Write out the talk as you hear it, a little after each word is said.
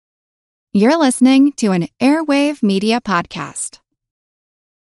You're listening to an Airwave Media Podcast.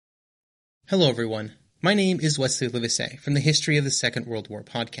 Hello, everyone. My name is Wesley Livesey from the History of the Second World War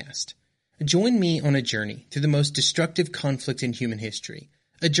podcast. Join me on a journey through the most destructive conflict in human history,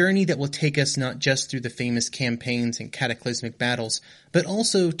 a journey that will take us not just through the famous campaigns and cataclysmic battles, but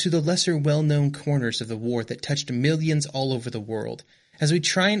also to the lesser well-known corners of the war that touched millions all over the world, as we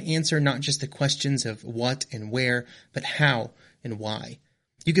try and answer not just the questions of what and where, but how and why.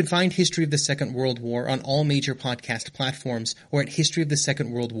 You can find History of the Second World War on all major podcast platforms or at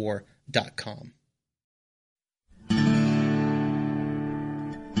historyofthesecondworldwar.com.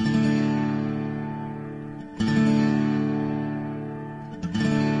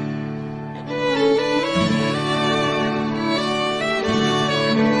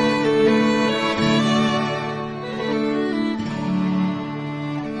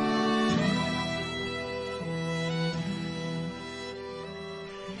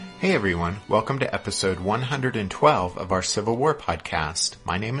 Hey everyone, welcome to episode 112 of our Civil War podcast.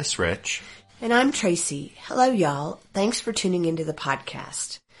 My name is Rich. And I'm Tracy. Hello y'all. Thanks for tuning into the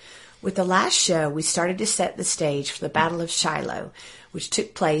podcast. With the last show, we started to set the stage for the Battle of Shiloh, which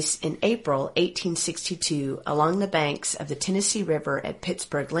took place in April 1862 along the banks of the Tennessee River at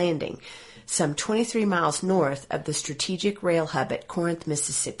Pittsburgh Landing, some 23 miles north of the strategic rail hub at Corinth,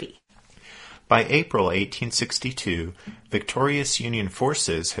 Mississippi. By April 1862, victorious Union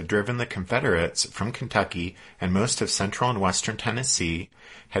forces had driven the Confederates from Kentucky and most of central and western Tennessee,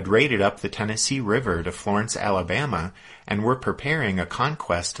 had raided up the Tennessee River to Florence, Alabama, and were preparing a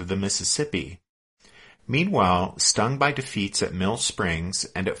conquest of the Mississippi. Meanwhile, stung by defeats at Mill Springs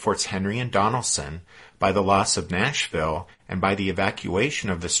and at Forts Henry and Donelson, by the loss of Nashville, and by the evacuation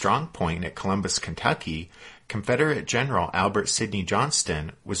of the Strong Point at Columbus, Kentucky, Confederate General Albert Sidney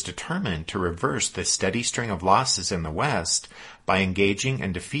Johnston was determined to reverse the steady string of losses in the West by engaging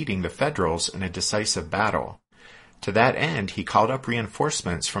and defeating the Federals in a decisive battle. To that end, he called up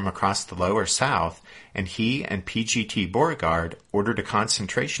reinforcements from across the lower South, and he and P.G.T. Beauregard ordered a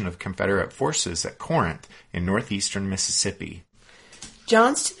concentration of Confederate forces at Corinth in northeastern Mississippi.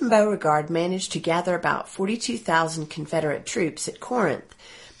 Johnston and Beauregard managed to gather about 42,000 Confederate troops at Corinth,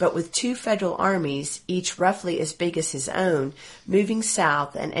 but with two Federal armies, each roughly as big as his own, moving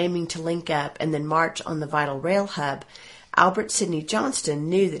south and aiming to link up and then march on the vital rail hub, Albert Sidney Johnston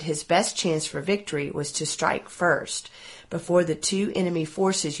knew that his best chance for victory was to strike first, before the two enemy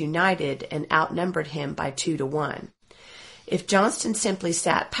forces united and outnumbered him by 2-1. If Johnston simply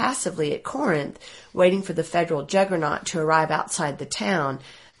sat passively at Corinth, waiting for the Federal juggernaut to arrive outside the town,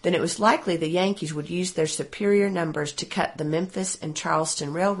 then it was likely the Yankees would use their superior numbers to cut the Memphis and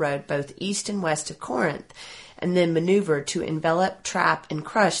Charleston Railroad both east and west of Corinth, and then maneuver to envelop, trap, and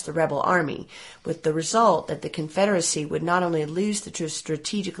crush the rebel army, with the result that the Confederacy would not only lose the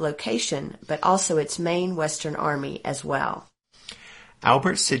strategic location, but also its main western army as well.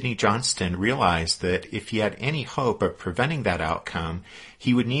 Albert Sidney Johnston realized that if he had any hope of preventing that outcome,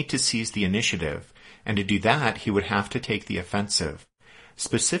 he would need to seize the initiative, and to do that he would have to take the offensive.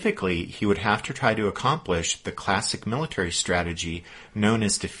 Specifically, he would have to try to accomplish the classic military strategy known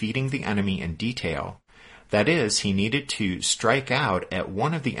as defeating the enemy in detail. That is, he needed to strike out at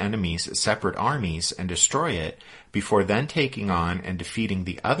one of the enemy's separate armies and destroy it before then taking on and defeating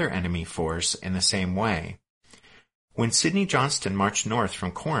the other enemy force in the same way. When Sidney Johnston marched north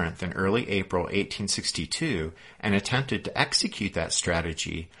from Corinth in early April 1862 and attempted to execute that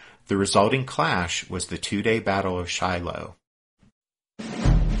strategy, the resulting clash was the two-day Battle of Shiloh.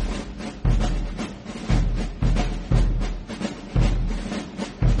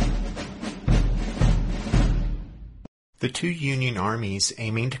 The two Union armies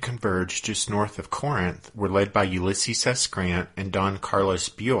aiming to converge just north of Corinth were led by Ulysses S. Grant and Don Carlos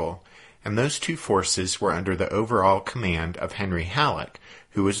Buell, and those two forces were under the overall command of Henry Halleck,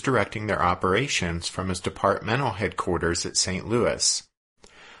 who was directing their operations from his departmental headquarters at St. Louis.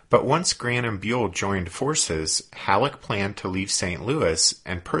 But once Grant and Buell joined forces, Halleck planned to leave St. Louis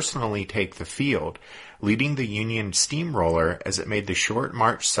and personally take the field, leading the Union steamroller as it made the short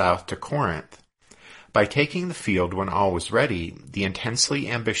march south to Corinth. By taking the field when all was ready, the intensely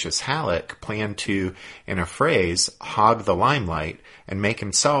ambitious Halleck planned to, in a phrase, hog the limelight and make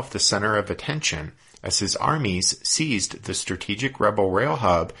himself the center of attention, as his armies seized the strategic rebel rail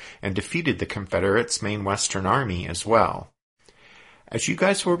hub and defeated the Confederates' main western army as well. As you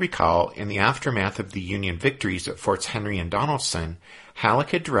guys will recall, in the aftermath of the Union victories at Forts Henry and Donelson,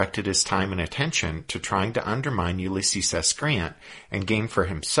 Halleck had directed his time and attention to trying to undermine Ulysses S. Grant and gain for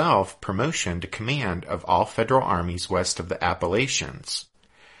himself promotion to command of all Federal armies west of the Appalachians.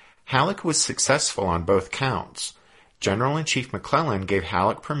 Halleck was successful on both counts. General-in-Chief McClellan gave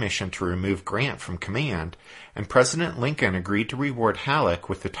Halleck permission to remove Grant from command, and President Lincoln agreed to reward Halleck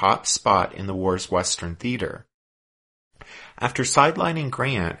with the top spot in the war's Western theater. After sidelining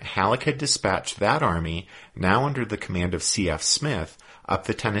Grant, Halleck had dispatched that army, now under the command of C.F. Smith, up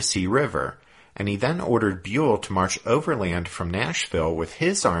the Tennessee River, and he then ordered Buell to march overland from Nashville with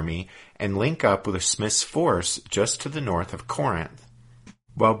his army and link up with Smith's force just to the north of Corinth.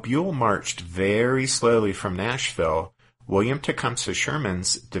 While Buell marched very slowly from Nashville, William Tecumseh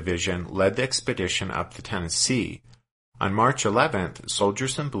Sherman's division led the expedition up the Tennessee. On March 11th,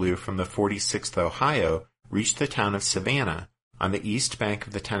 soldiers in blue from the 46th Ohio reached the town of Savannah, on the east bank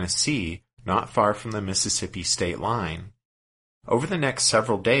of the Tennessee, not far from the Mississippi state line. Over the next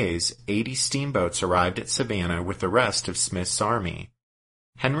several days, 80 steamboats arrived at Savannah with the rest of Smith's army.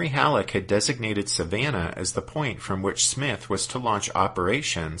 Henry Halleck had designated Savannah as the point from which Smith was to launch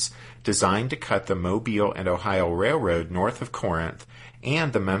operations designed to cut the Mobile and Ohio Railroad north of Corinth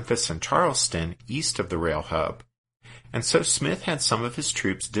and the Memphis and Charleston east of the rail hub. And so Smith had some of his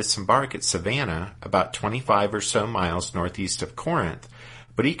troops disembark at Savannah, about 25 or so miles northeast of Corinth,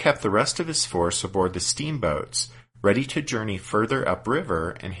 but he kept the rest of his force aboard the steamboats, ready to journey further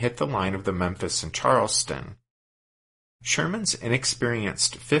upriver and hit the line of the Memphis and Charleston. Sherman's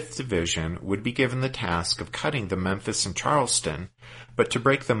inexperienced 5th Division would be given the task of cutting the Memphis and Charleston, but to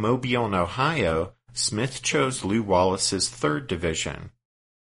break the Mobile and Ohio, Smith chose Lew Wallace's 3rd Division.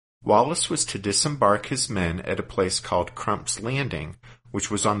 Wallace was to disembark his men at a place called Crump's Landing, which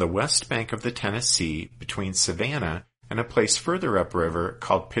was on the west bank of the Tennessee between Savannah and a place further upriver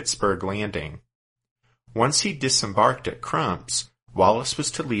called Pittsburgh Landing. Once he disembarked at Crump's, Wallace was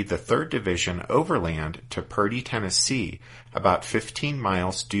to lead the 3rd Division overland to Purdy, Tennessee, about 15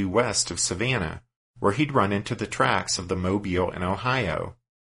 miles due west of Savannah, where he'd run into the tracks of the Mobile and Ohio.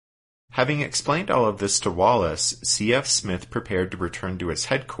 Having explained all of this to Wallace, C.F. Smith prepared to return to his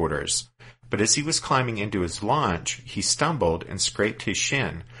headquarters, but as he was climbing into his launch, he stumbled and scraped his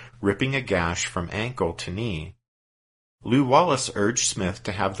shin, ripping a gash from ankle to knee. Lew Wallace urged Smith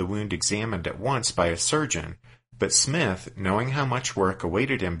to have the wound examined at once by a surgeon, but Smith, knowing how much work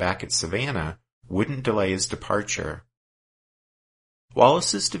awaited him back at Savannah, wouldn't delay his departure.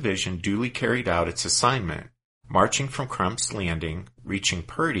 Wallace's division duly carried out its assignment, marching from Crump's Landing, reaching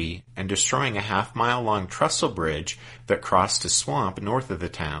Purdy, and destroying a half-mile-long trestle bridge that crossed a swamp north of the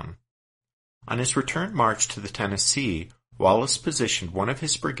town. On his return march to the Tennessee, Wallace positioned one of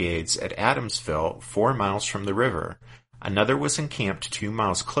his brigades at Adamsville, 4 miles from the river. Another was encamped 2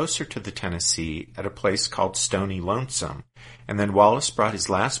 miles closer to the Tennessee at a place called Stony Lonesome, and then Wallace brought his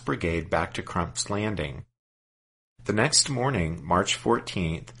last brigade back to Crump's Landing. The next morning, March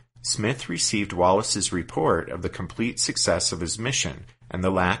 14th, Smith received Wallace's report of the complete success of his mission and the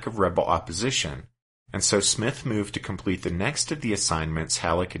lack of rebel opposition, and so Smith moved to complete the next of the assignments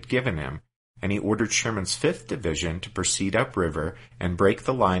Halleck had given him, and he ordered Sherman's 5th Division to proceed upriver and break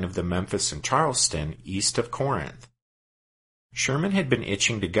the line of the Memphis and Charleston east of Corinth. Sherman had been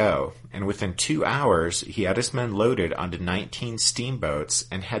itching to go, and within 2 hours he had his men loaded onto 19 steamboats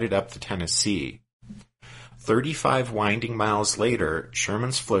and headed up the Tennessee. 35 winding miles later,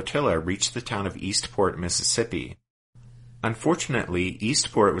 Sherman's flotilla reached the town of Eastport, Mississippi. Unfortunately,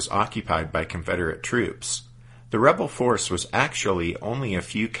 Eastport was occupied by Confederate troops. The rebel force was actually only a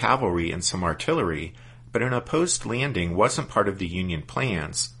few cavalry and some artillery, but an opposed landing wasn't part of the Union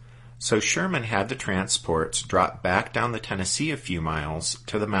plans, so Sherman had the transports drop back down the Tennessee a few miles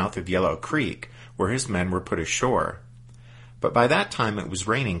to the mouth of Yellow Creek, where his men were put ashore. But by that time it was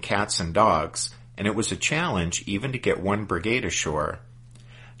raining cats and dogs, and it was a challenge even to get one brigade ashore.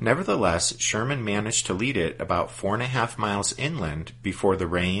 Nevertheless, Sherman managed to lead it about 4.5 miles inland before the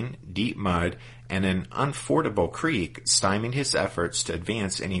rain, deep mud, and an unfordable creek stymied his efforts to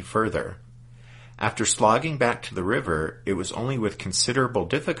advance any further. After slogging back to the river, it was only with considerable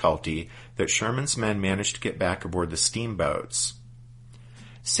difficulty that Sherman's men managed to get back aboard the steamboats.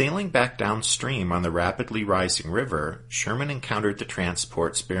 Sailing back downstream on the rapidly rising river, Sherman encountered the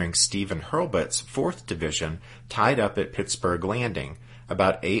transports bearing Stephen Hurlbut's 4th Division tied up at Pittsburgh Landing,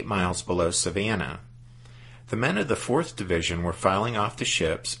 about 8 miles below Savannah. The men of the 4th Division were filing off the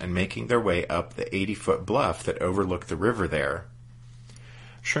ships and making their way up the 80-foot bluff that overlooked the river there.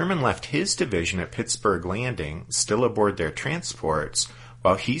 Sherman left his division at Pittsburgh Landing, still aboard their transports,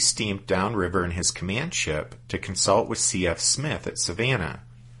 while he steamed downriver in his command ship to consult with C.F. Smith at Savannah.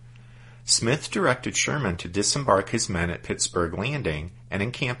 Smith directed Sherman to disembark his men at Pittsburgh Landing and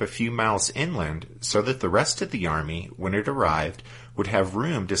encamp a few miles inland so that the rest of the army, when it arrived, would have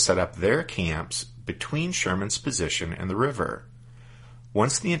room to set up their camps between Sherman's position and the river.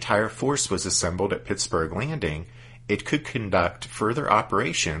 Once the entire force was assembled at Pittsburgh Landing, it could conduct further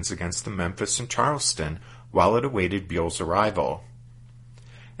operations against the Memphis and Charleston while it awaited Buell's arrival.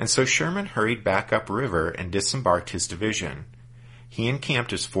 And so Sherman hurried back upriver and disembarked his division. He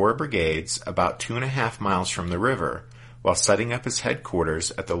encamped his 4 brigades about 2.5 miles from the river, while setting up his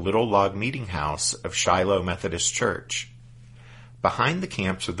headquarters at the little log meeting house of Shiloh Methodist Church. Behind the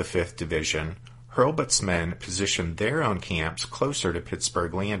camps of the 5th Division, Hurlbut's men positioned their own camps closer to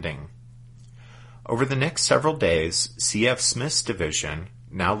Pittsburgh Landing. Over the next several days, C.F. Smith's division,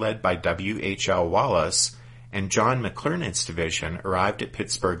 now led by W.H.L. Wallace, and John McClernand's division arrived at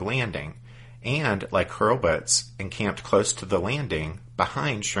Pittsburgh Landing, and, like Hurlbut's, encamped close to the landing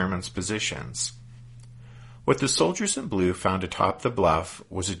behind Sherman's positions. What the soldiers in blue found atop the bluff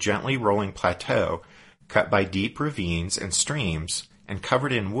was a gently rolling plateau cut by deep ravines and streams and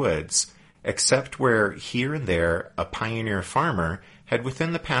covered in woods, except where here and there a pioneer farmer had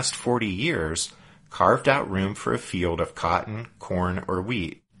within the past 40 years carved out room for a field of cotton, corn, or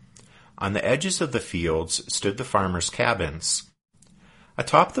wheat. On the edges of the fields stood the farmers' cabins.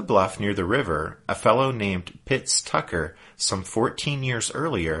 Atop the bluff near the river, a fellow named Pitts Tucker, some 14 years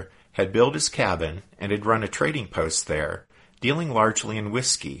earlier, had built his cabin and had run a trading post there, dealing largely in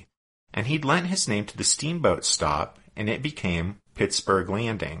whiskey, and he'd lent his name to the steamboat stop, and it became Pittsburgh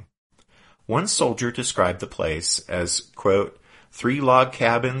Landing. One soldier described the place as, quote, 3 log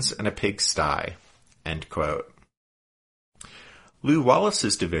cabins and a pigsty, end quote. Lew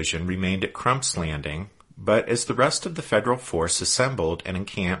Wallace's division remained at Crump's Landing, but as the rest of the Federal force assembled and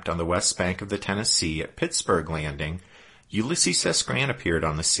encamped on the west bank of the Tennessee at Pittsburgh Landing, Ulysses S. Grant appeared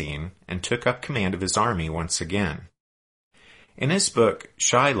on the scene and took up command of his army once again. In his book,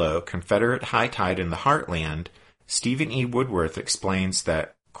 Shiloh, Confederate High Tide in the Heartland, Stephen E. Woodworth explains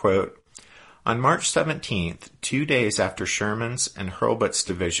that, quote, on March 17th, 2 days after Sherman's and Hurlbut's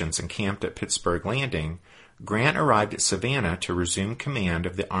divisions encamped at Pittsburgh Landing, Grant arrived at Savannah to resume command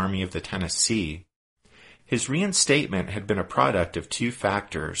of the Army of the Tennessee. His reinstatement had been a product of 2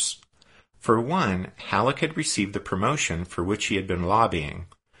 factors. For one, Halleck had received the promotion for which he had been lobbying.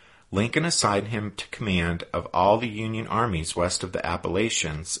 Lincoln assigned him to command of all the Union armies west of the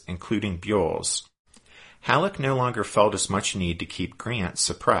Appalachians, including Buell's. Halleck no longer felt as much need to keep Grant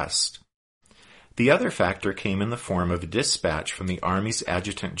suppressed. The other factor came in the form of a dispatch from the Army's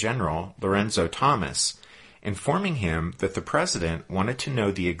Adjutant General, Lorenzo Thomas, informing him that the President wanted to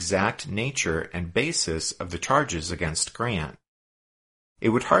know the exact nature and basis of the charges against Grant. It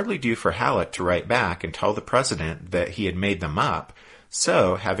would hardly do for Halleck to write back and tell the President that he had made them up,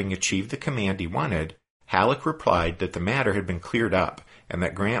 so, having achieved the command he wanted, Halleck replied that the matter had been cleared up and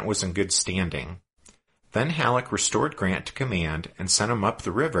that Grant was in good standing. Then Halleck restored Grant to command and sent him up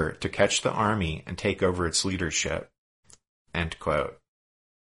the river to catch the army and take over its leadership. End quote.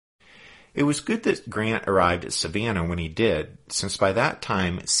 It was good that Grant arrived at Savannah when he did, since by that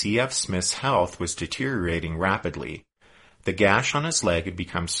time C.F. Smith's health was deteriorating rapidly. The gash on his leg had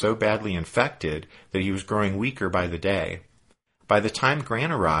become so badly infected that he was growing weaker by the day. By the time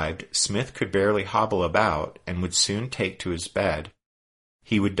Grant arrived, Smith could barely hobble about and would soon take to his bed.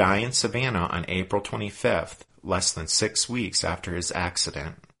 He would die in Savannah on April 25th, less than 6 weeks after his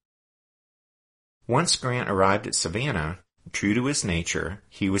accident. Once Grant arrived at Savannah, true to his nature,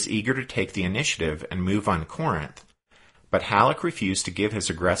 he was eager to take the initiative and move on Corinth, but Halleck refused to give his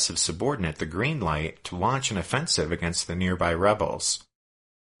aggressive subordinate the green light to launch an offensive against the nearby rebels.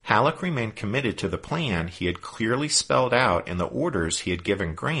 Halleck remained committed to the plan he had clearly spelled out in the orders he had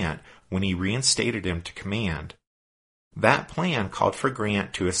given Grant when he reinstated him to command. That plan called for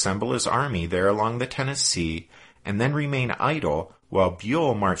Grant to assemble his army there along the Tennessee and then remain idle while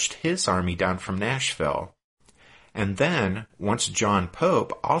Buell marched his army down from Nashville. And then, once John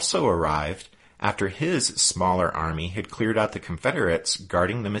Pope also arrived, after his smaller army had cleared out the Confederates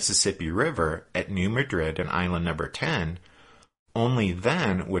guarding the Mississippi River at New Madrid and Island No. 10, only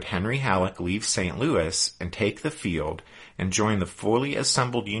then would Henry Halleck leave St. Louis and take the field and join the fully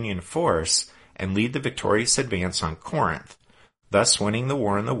assembled Union force and lead the victorious advance on Corinth, thus winning the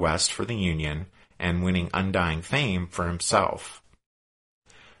war in the West for the Union and winning undying fame for himself.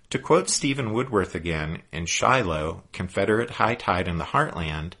 To quote Stephen Woodworth again in Shiloh, Confederate High Tide in the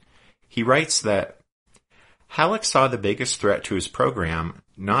Heartland, he writes that Halleck saw the biggest threat to his program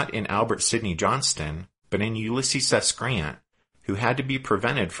not in Albert Sidney Johnston, but in Ulysses S. Grant, who had to be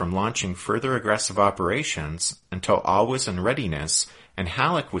prevented from launching further aggressive operations until all was in readiness and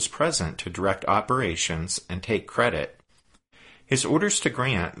Halleck was present to direct operations and take credit. His orders to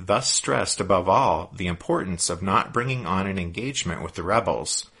Grant thus stressed above all the importance of not bringing on an engagement with the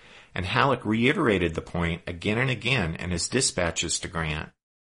rebels, and Halleck reiterated the point again and again in his dispatches to Grant.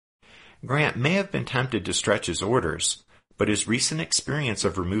 Grant may have been tempted to stretch his orders, but his recent experience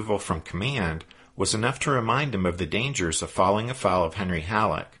of removal from command was enough to remind him of the dangers of falling afoul of Henry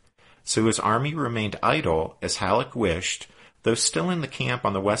Halleck, so his army remained idle as Halleck wished, though still in the camp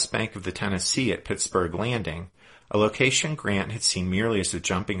on the west bank of the Tennessee at Pittsburgh Landing, a location Grant had seen merely as a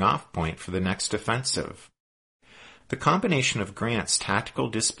jumping-off point for the next offensive. The combination of Grant's tactical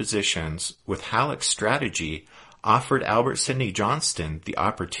dispositions with Halleck's strategy offered Albert Sidney Johnston the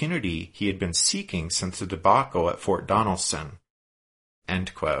opportunity he had been seeking since the debacle at Fort Donelson."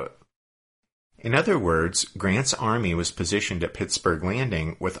 End quote. In other words, Grant's army was positioned at Pittsburgh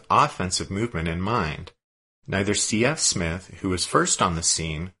Landing with offensive movement in mind. Neither C.F. Smith, who was first on the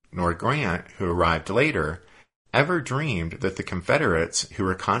scene, nor Grant, who arrived later, ever dreamed that the Confederates, who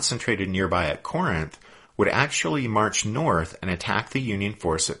were concentrated nearby at Corinth, would actually march north and attack the Union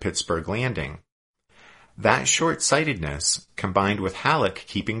force at Pittsburgh Landing. That short-sightedness, combined with Halleck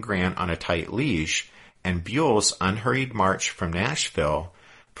keeping Grant on a tight leash, and Buell's unhurried march from Nashville,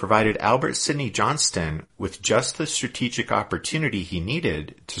 provided Albert Sidney Johnston with just the strategic opportunity he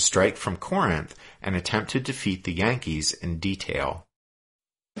needed to strike from Corinth and attempt to defeat the Yankees in detail.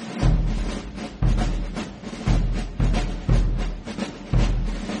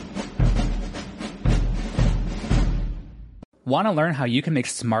 Want to learn how you can make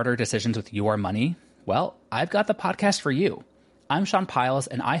smarter decisions with your money? Well, I've got the podcast for you. I'm Sean Piles,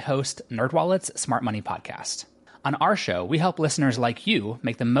 and I host NerdWallet's Smart Money Podcast. On our show, we help listeners like you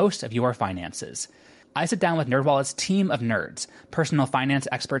make the most of your finances. I sit down with NerdWallet's team of nerds, personal finance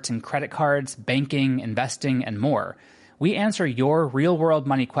experts in credit cards, banking, investing, and more. We answer your real-world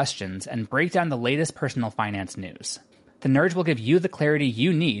money questions and break down the latest personal finance news. The nerds will give you the clarity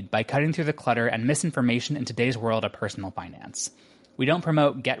you need by cutting through the clutter and misinformation in today's world of personal finance. We don't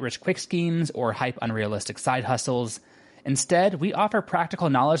promote get-rich-quick schemes or hype unrealistic side hustles. Instead, we offer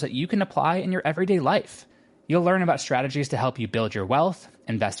practical knowledge that you can apply in your everyday life. You'll learn about strategies to help you build your wealth,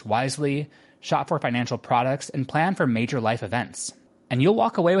 invest wisely, shop for financial products, and plan for major life events. And you'll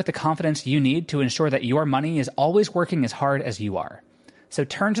walk away with the confidence you need to ensure that your money is always working as hard as you are. So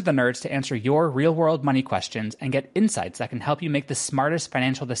turn to the nerds to answer your real-world money questions and get insights that can help you make the smartest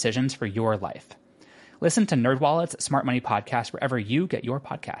financial decisions for your life. Listen to NerdWallet's Smart Money Podcast wherever you get your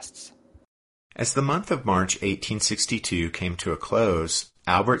podcasts. As the month of March 1862 came to a close,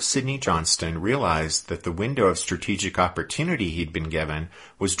 Albert Sidney Johnston realized that the window of strategic opportunity he'd been given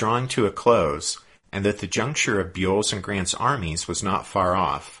was drawing to a close, and that the juncture of Buell's and Grant's armies was not far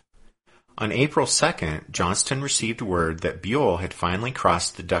off. On April 2nd, Johnston received word that Buell had finally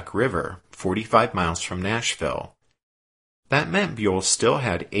crossed the Duck River, 45 miles from Nashville. That meant Buell still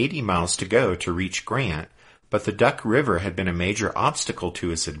had 80 miles to go to reach Grant, but the Duck River had been a major obstacle to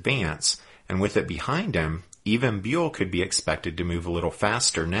his advance, and with it behind him, even Buell could be expected to move a little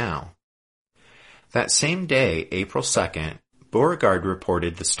faster now. That same day, April 2nd, Beauregard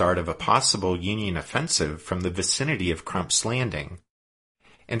reported the start of a possible Union offensive from the vicinity of Crump's Landing.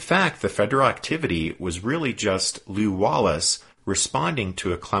 In fact, the Federal activity was really just Lew Wallace responding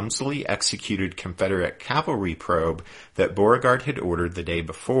to a clumsily executed Confederate cavalry probe that Beauregard had ordered the day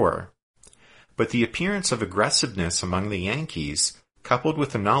before. But the appearance of aggressiveness among the Yankees, coupled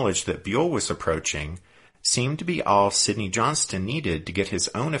with the knowledge that Buell was approaching, seemed to be all Sidney Johnston needed to get his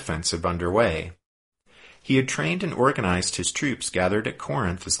own offensive underway. He had trained and organized his troops gathered at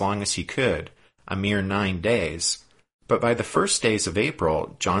Corinth as long as he could, a mere 9 days, but by the first days of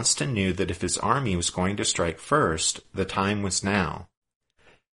April, Johnston knew that if his army was going to strike first, the time was now.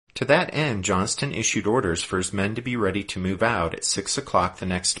 To that end, Johnston issued orders for his men to be ready to move out at 6 o'clock the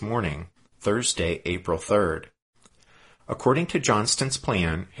next morning, Thursday, April 3rd. According to Johnston's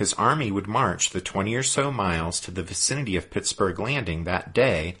plan, his army would march the 20 or so miles to the vicinity of Pittsburgh Landing that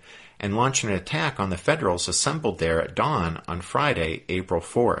day and launch an attack on the Federals assembled there at dawn on Friday, April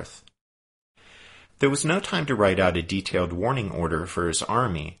 4th. There was no time to write out a detailed warning order for his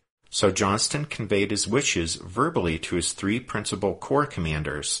army, so Johnston conveyed his wishes verbally to his 3 principal corps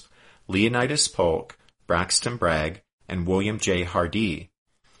commanders, Leonidas Polk, Braxton Bragg, and William J. Hardee.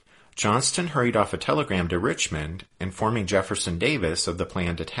 Johnston hurried off a telegram to Richmond, informing Jefferson Davis of the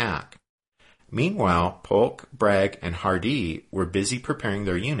planned attack. Meanwhile, Polk, Bragg, and Hardee were busy preparing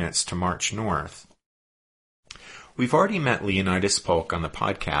their units to march north. We've already met Leonidas Polk on the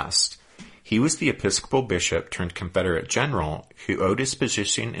podcast. He was the Episcopal bishop turned Confederate general who owed his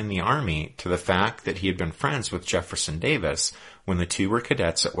position in the Army to the fact that he had been friends with Jefferson Davis when the two were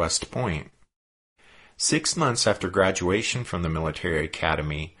cadets at West Point. 6 months after graduation from the military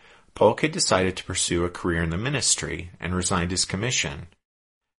academy, Polk had decided to pursue a career in the ministry and resigned his commission.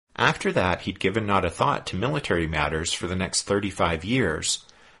 After that, he'd given not a thought to military matters for the next 35 years,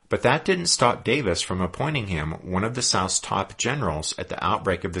 But that didn't stop Davis from appointing him one of the South's top generals at the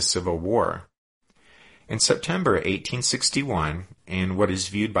outbreak of the Civil War. In September 1861, in what is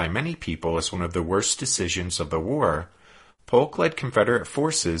viewed by many people as one of the worst decisions of the war, Polk led Confederate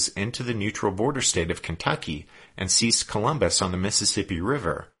forces into the neutral border state of Kentucky and seized Columbus on the Mississippi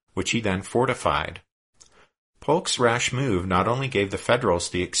River, which he then fortified. Polk's rash move not only gave the Federals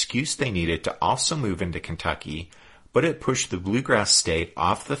the excuse they needed to also move into Kentucky, but it pushed the bluegrass state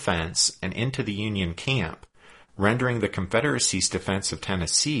off the fence and into the Union camp, rendering the Confederacy's defense of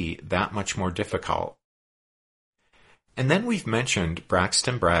Tennessee that much more difficult. And then we've mentioned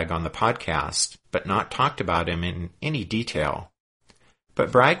Braxton Bragg on the podcast, but not talked about him in any detail.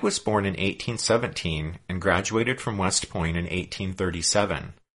 But Bragg was born in 1817 and graduated from West Point in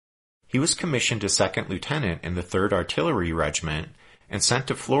 1837. He was commissioned as second lieutenant in the 3rd Artillery Regiment and sent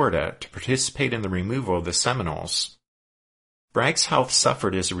to Florida to participate in the removal of the Seminoles. Bragg's health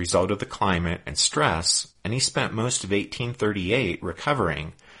suffered as a result of the climate and stress, and he spent most of 1838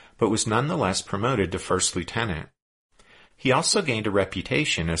 recovering, but was nonetheless promoted to first lieutenant. He also gained a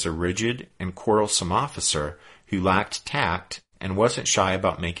reputation as a rigid and quarrelsome officer who lacked tact and wasn't shy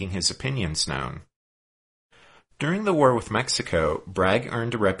about making his opinions known. During the war with Mexico, Bragg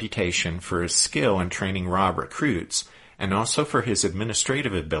earned a reputation for his skill in training raw recruits and also for his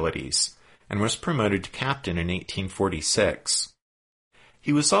administrative abilities, and was promoted to captain in 1846.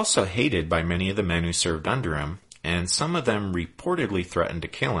 He was also hated by many of the men who served under him, and some of them reportedly threatened to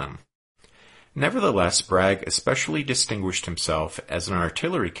kill him. Nevertheless, Bragg especially distinguished himself as an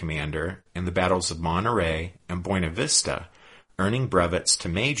artillery commander in the battles of Monterey and Buena Vista, earning brevets to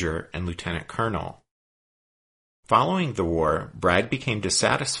major and lieutenant colonel. Following the war, Bragg became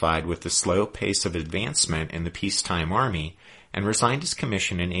dissatisfied with the slow pace of advancement in the peacetime army and resigned his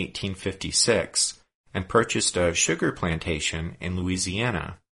commission in 1856 and purchased a sugar plantation in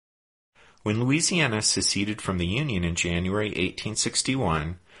Louisiana. When Louisiana seceded from the Union in January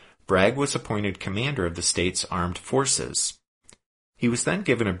 1861, Bragg was appointed commander of the state's armed forces. He was then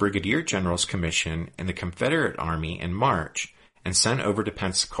given a brigadier general's commission in the Confederate Army in March and sent over to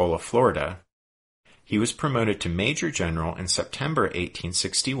Pensacola, Florida. He was promoted to major general in September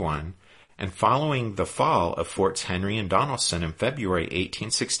 1861, and following the fall of Forts Henry and Donelson in February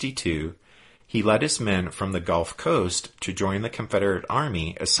 1862, he led his men from the Gulf Coast to join the Confederate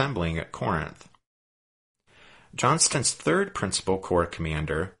Army assembling at Corinth. Johnston's third principal corps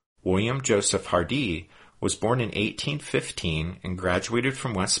commander, William Joseph Hardee, was born in 1815 and graduated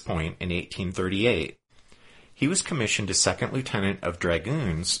from West Point in 1838. He was commissioned as second lieutenant of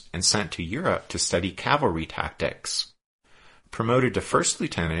dragoons and sent to Europe to study cavalry tactics. Promoted to first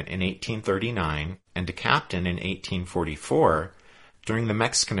lieutenant in 1839 and to captain in 1844, during the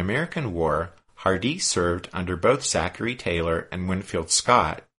Mexican-American War, Hardee served under both Zachary Taylor and Winfield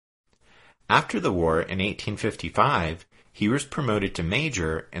Scott. After the war in 1855, he was promoted to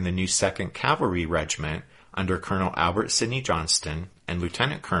major in the new 2nd Cavalry Regiment under Colonel Albert Sidney Johnston and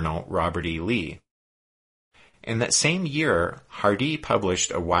Lieutenant Colonel Robert E. Lee. In that same year, Hardee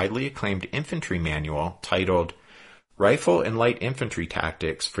published a widely acclaimed infantry manual titled Rifle and Light Infantry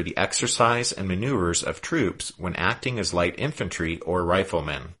Tactics for the Exercise and Maneuvers of Troops when Acting as Light Infantry or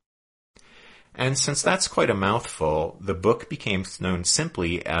Riflemen. And since that's quite a mouthful, the book became known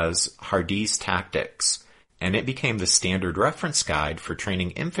simply as Hardee's Tactics, and it became the standard reference guide for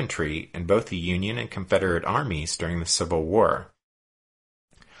training infantry in both the Union and Confederate armies during the Civil War.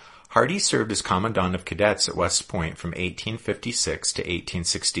 Hardee served as Commandant of Cadets at West Point from 1856 to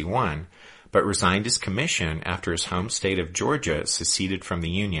 1861, but resigned his commission after his home state of Georgia seceded from the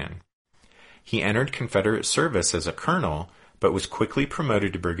Union. He entered Confederate service as a colonel, but was quickly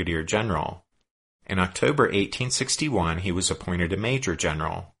promoted to brigadier general. In October 1861, he was appointed a major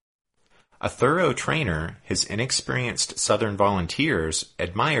general. A thorough trainer, his inexperienced Southern volunteers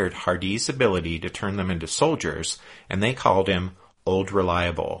admired Hardee's ability to turn them into soldiers, and they called him Old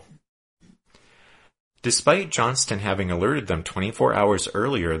Reliable. Despite Johnston having alerted them 24 hours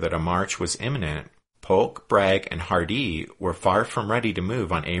earlier that a march was imminent, Polk, Bragg, and Hardee were far from ready to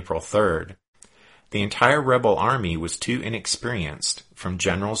move on April 3rd. The entire rebel army was too inexperienced, from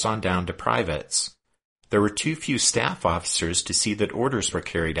generals on down to privates. There were too few staff officers to see that orders were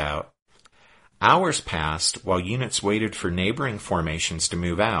carried out. Hours passed while units waited for neighboring formations to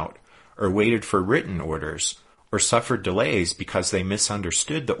move out, or waited for written orders, or suffered delays because they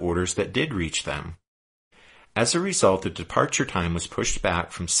misunderstood the orders that did reach them. As a result, the departure time was pushed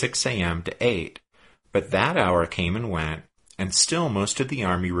back from 6 a.m. to 8, but that hour came and went, and still most of the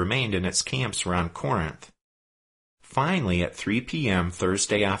army remained in its camps around Corinth. Finally, at 3 p.m.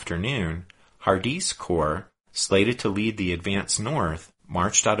 Thursday afternoon, Hardee's corps, slated to lead the advance north,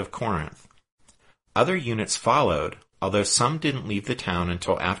 marched out of Corinth. Other units followed, although some didn't leave the town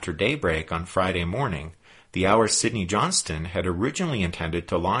until after daybreak on Friday morning, the hour Sidney Johnston had originally intended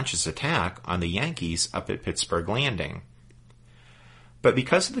to launch his attack on the Yankees up at Pittsburgh Landing. But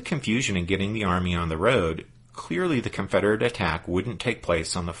because of the confusion in getting the army on the road, clearly the Confederate attack wouldn't take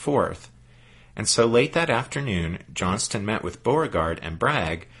place on the 4th, and so late that afternoon Johnston met with Beauregard and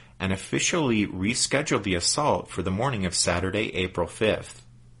Bragg and officially rescheduled the assault for the morning of Saturday, April 5th.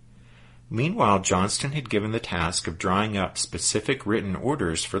 Meanwhile, Johnston had given the task of drawing up specific written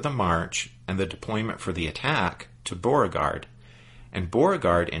orders for the march and the deployment for the attack to Beauregard, and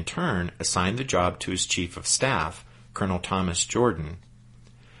Beauregard in turn assigned the job to his chief of staff, Colonel Thomas Jordan.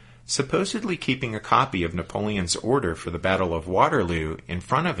 Supposedly keeping a copy of Napoleon's order for the Battle of Waterloo in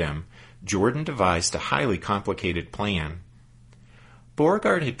front of him, Jordan devised a highly complicated plan.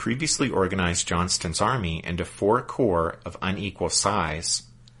 Beauregard had previously organized Johnston's army into 4 corps of unequal size.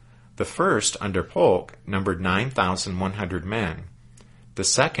 The first, under Polk, numbered 9,100 men. The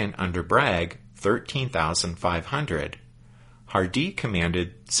second, under Bragg, 13,500. Hardee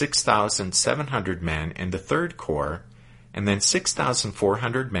commanded 6,700 men in the 3rd Corps, and then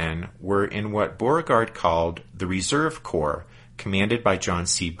 6,400 men were in what Beauregard called the Reserve Corps, commanded by John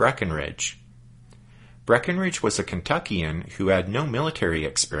C. Breckinridge. Breckinridge was a Kentuckian who had no military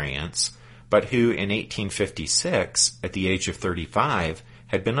experience, but who in 1856, at the age of 35,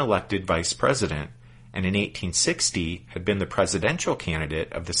 had been elected vice president, and in 1860 had been the presidential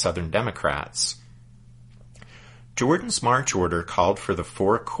candidate of the Southern Democrats. Jordan's march order called for the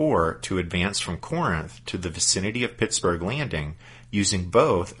 4 corps to advance from Corinth to the vicinity of Pittsburgh Landing using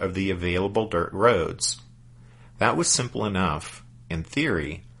both of the available dirt roads. That was simple enough, in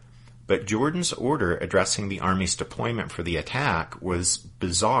theory, but Jordan's order addressing the Army's deployment for the attack was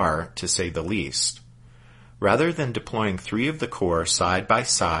bizarre, to say the least. Rather than deploying 3 of the corps side by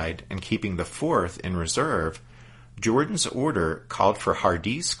side and keeping the 4th in reserve, Jordan's order called for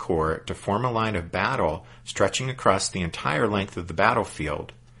Hardee's corps to form a line of battle stretching across the entire length of the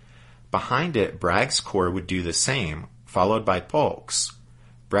battlefield. Behind it, Bragg's corps would do the same, followed by Polk's.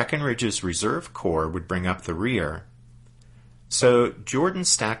 Breckinridge's reserve corps would bring up the rear. So Jordan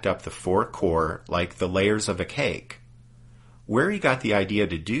stacked up the 4 corps like the layers of a cake. Where he got the idea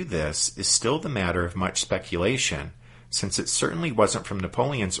to do this is still the matter of much speculation, since it certainly wasn't from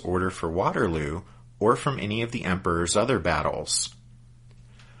Napoleon's order for Waterloo or from any of the Emperor's other battles.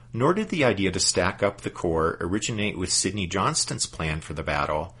 Nor did the idea to stack up the corps originate with Sidney Johnston's plan for the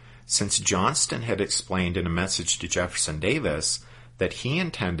battle, since Johnston had explained in a message to Jefferson Davis that he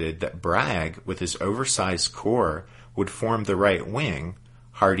intended that Bragg, with his oversized corps, would form the right wing,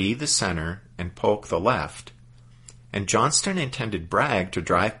 Hardee the center, and Polk the left. And Johnston intended Bragg to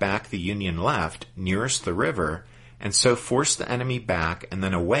drive back the Union left nearest the river and so force the enemy back and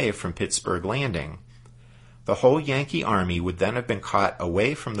then away from Pittsburgh Landing. The whole Yankee army would then have been caught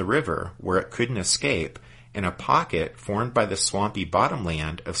away from the river, where it couldn't escape, in a pocket formed by the swampy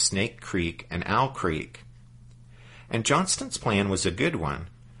bottomland of Snake Creek and Owl Creek. And Johnston's plan was a good one,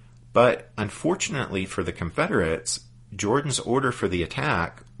 but unfortunately for the Confederates, Jordan's order for the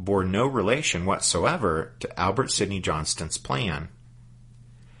attack bore no relation whatsoever to Albert Sidney Johnston's plan.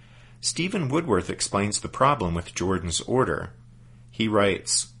 Stephen Woodworth explains the problem with Jordan's order. He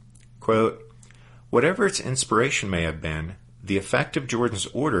writes, quote, "Whatever its inspiration may have been, the effect of Jordan's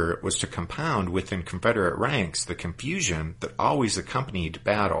order was to compound within Confederate ranks the confusion that always accompanied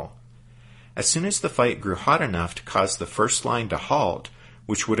battle. As soon as the fight grew hot enough to cause the first line to halt,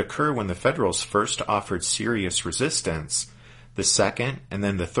 which would occur when the Federals first offered serious resistance, the 2nd and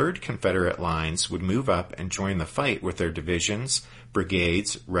then the 3rd Confederate lines would move up and join the fight with their divisions,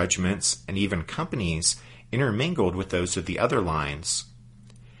 brigades, regiments, and even companies intermingled with those of the other lines.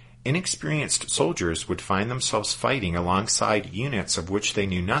 Inexperienced soldiers would find themselves fighting alongside units of which they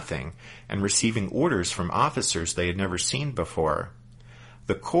knew nothing and receiving orders from officers they had never seen before.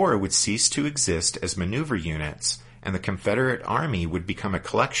 The Corps would cease to exist as maneuver units, and the Confederate Army would become a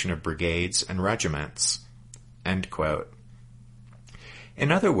collection of brigades and regiments." End quote.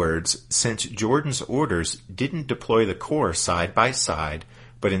 In other words, since Jordan's orders didn't deploy the corps side by side,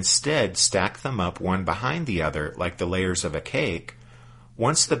 but instead stacked them up one behind the other like the layers of a cake,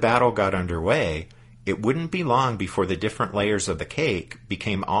 once the battle got underway, it wouldn't be long before the different layers of the cake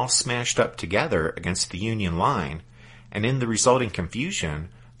became all smashed up together against the Union line, and in the resulting confusion,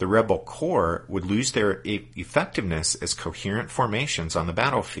 the rebel corps would lose their effectiveness as coherent formations on the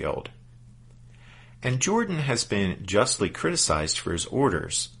battlefield. And Jordan has been justly criticized for his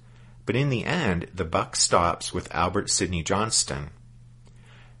orders, but in the end, the buck stops with Albert Sidney Johnston.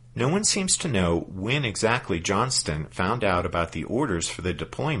 No one seems to know when exactly Johnston found out about the orders for the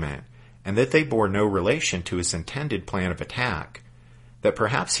deployment, and that they bore no relation to his intended plan of attack, that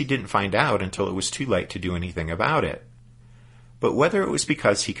perhaps he didn't find out until it was too late to do anything about it. But whether it was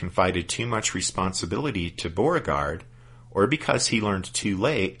because he confided too much responsibility to Beauregard, or because he learned too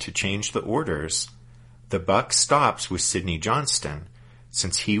late to change the orders, the buck stops with Sidney Johnston,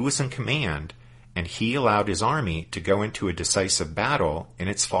 since he was in command, and he allowed his army to go into a decisive battle in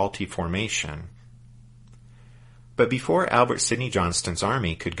its faulty formation. But before Albert Sidney Johnston's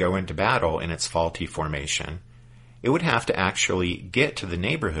army could go into battle in its faulty formation, it would have to actually get to the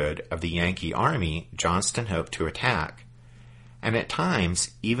neighborhood of the Yankee army Johnston hoped to attack. And at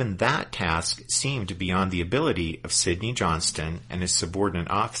times, even that task seemed beyond the ability of Sidney Johnston and his subordinate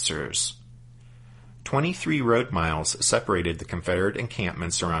officers. 23 road miles separated the Confederate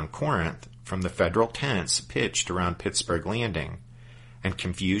encampments around Corinth from the Federal tents pitched around Pittsburgh Landing, and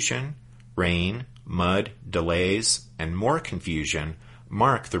confusion, rain, mud, delays, and more confusion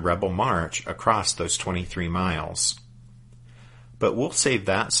mark the rebel march across those 23 miles. But we'll save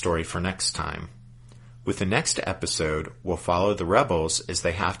that story for next time. With the next episode, we'll follow the rebels as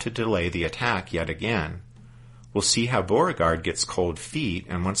they have to delay the attack yet again. We'll see how Beauregard gets cold feet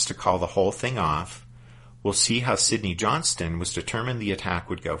and wants to call the whole thing off. We'll see how Sidney Johnston was determined the attack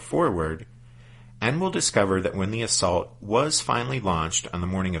would go forward, and we'll discover that when the assault was finally launched on the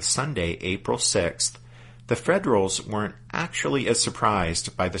morning of Sunday, April 6th, the Federals weren't actually as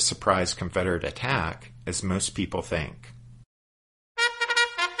surprised by the surprise Confederate attack as most people think.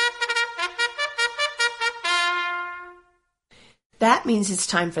 That means it's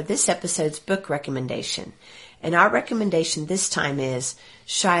time for this episode's book recommendation. And our recommendation this time is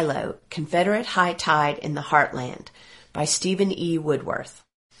Shiloh, Confederate High Tide in the Heartland by Stephen E. Woodworth.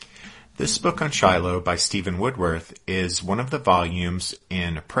 This book on Shiloh by Stephen Woodworth is one of the volumes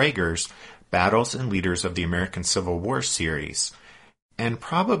in Prager's Battles and Leaders of the American Civil War series. And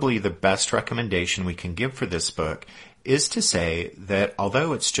probably the best recommendation we can give for this book is to say that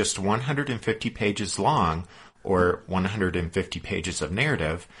although it's just 150 pages long, or 150 pages of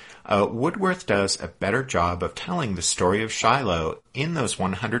narrative, Woodworth does a better job of telling the story of Shiloh in those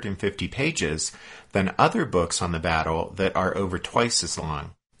 150 pages than other books on the battle that are over twice as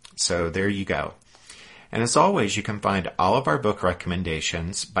long. So there you go. And as always, you can find all of our book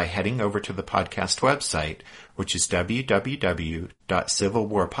recommendations by heading over to the podcast website, which is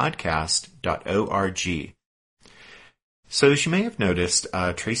www.civilwarpodcast.org. So as you may have noticed,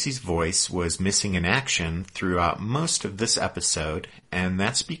 Tracy's voice was missing in action throughout most of this episode, and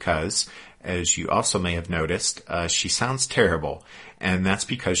that's because, as you also may have noticed, she sounds terrible, and that's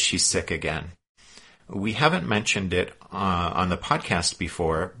because she's sick again. We haven't mentioned it on the podcast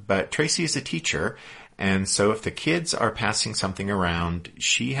before, but Tracy is a teacher, and so if the kids are passing something around,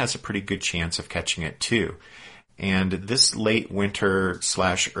 she has a pretty good chance of catching it too. And this late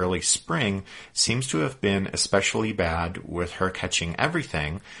winter/early spring seems to have been especially bad with her catching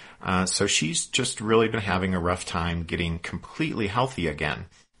everything. So she's just really been having a rough time getting completely healthy again.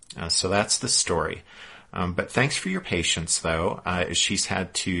 So that's the story. But thanks for your patience, though, as she's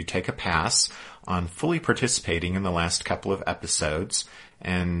had to take a pass on fully participating in the last couple of episodes.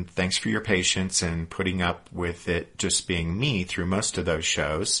 And thanks for your patience and putting up with it just being me through most of those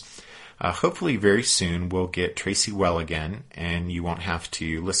shows. Hopefully very soon we'll get Tracy well again, and you won't have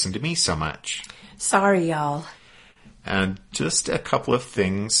to listen to me so much. Sorry, y'all. And just a couple of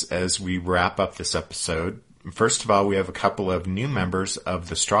things as we wrap up this episode. First of all, we have a couple of new members of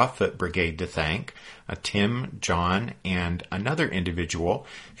the Strawfoot Brigade to thank, Tim, John, and another individual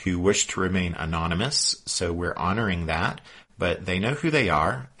who wished to remain anonymous, so we're honoring that, but they know who they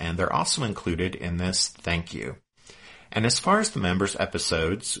are, and they're also included in this thank you. And as far as the members'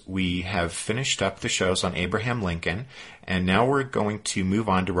 episodes, we have finished up the shows on Abraham Lincoln, and now we're going to move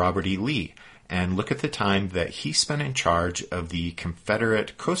on to Robert E. Lee and look at the time that he spent in charge of the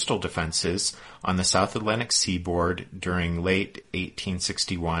Confederate coastal defenses on the South Atlantic seaboard during late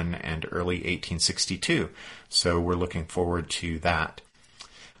 1861 and early 1862. So we're looking forward to that.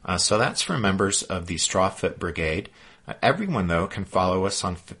 So that's for members of the Strawfoot Brigade. Everyone, though, can follow us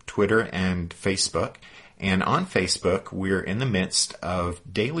on Twitter and Facebook. And on Facebook, we're in the midst of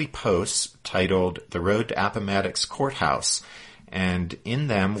daily posts titled The Road to Appomattox Courthouse. And in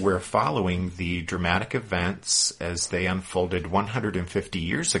them, we're following the dramatic events as they unfolded 150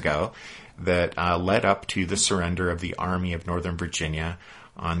 years ago that led up to the surrender of the Army of Northern Virginia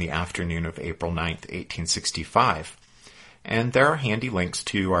on the afternoon of April 9th, 1865. And there are handy links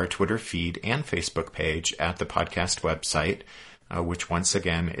to our Twitter feed and Facebook page at the podcast website, which once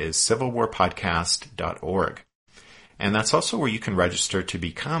again is civilwarpodcast.org. And that's also where you can register to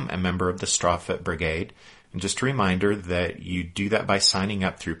become a member of the Strawfoot Brigade. And just a reminder that you do that by signing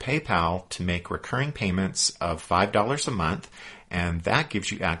up through PayPal to make recurring payments of $5 a month. And that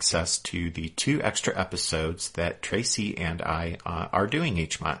gives you access to the 2 extra episodes that Tracy and I are doing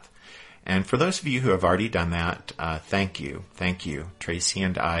each month. And for those of you who have already done that, thank you. Thank you. Tracy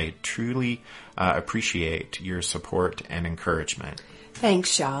and I truly appreciate your support and encouragement.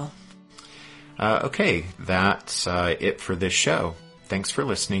 Thanks, y'all. Okay, that's it for this show. Thanks for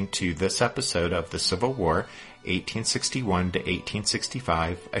listening to this episode of the Civil War, 1861 to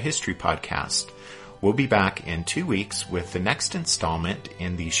 1865, a history podcast. We'll be back in 2 weeks with the next installment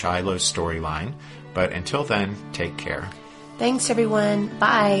in the Shiloh storyline. But until then, take care. Thanks, everyone.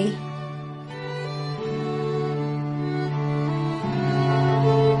 Bye.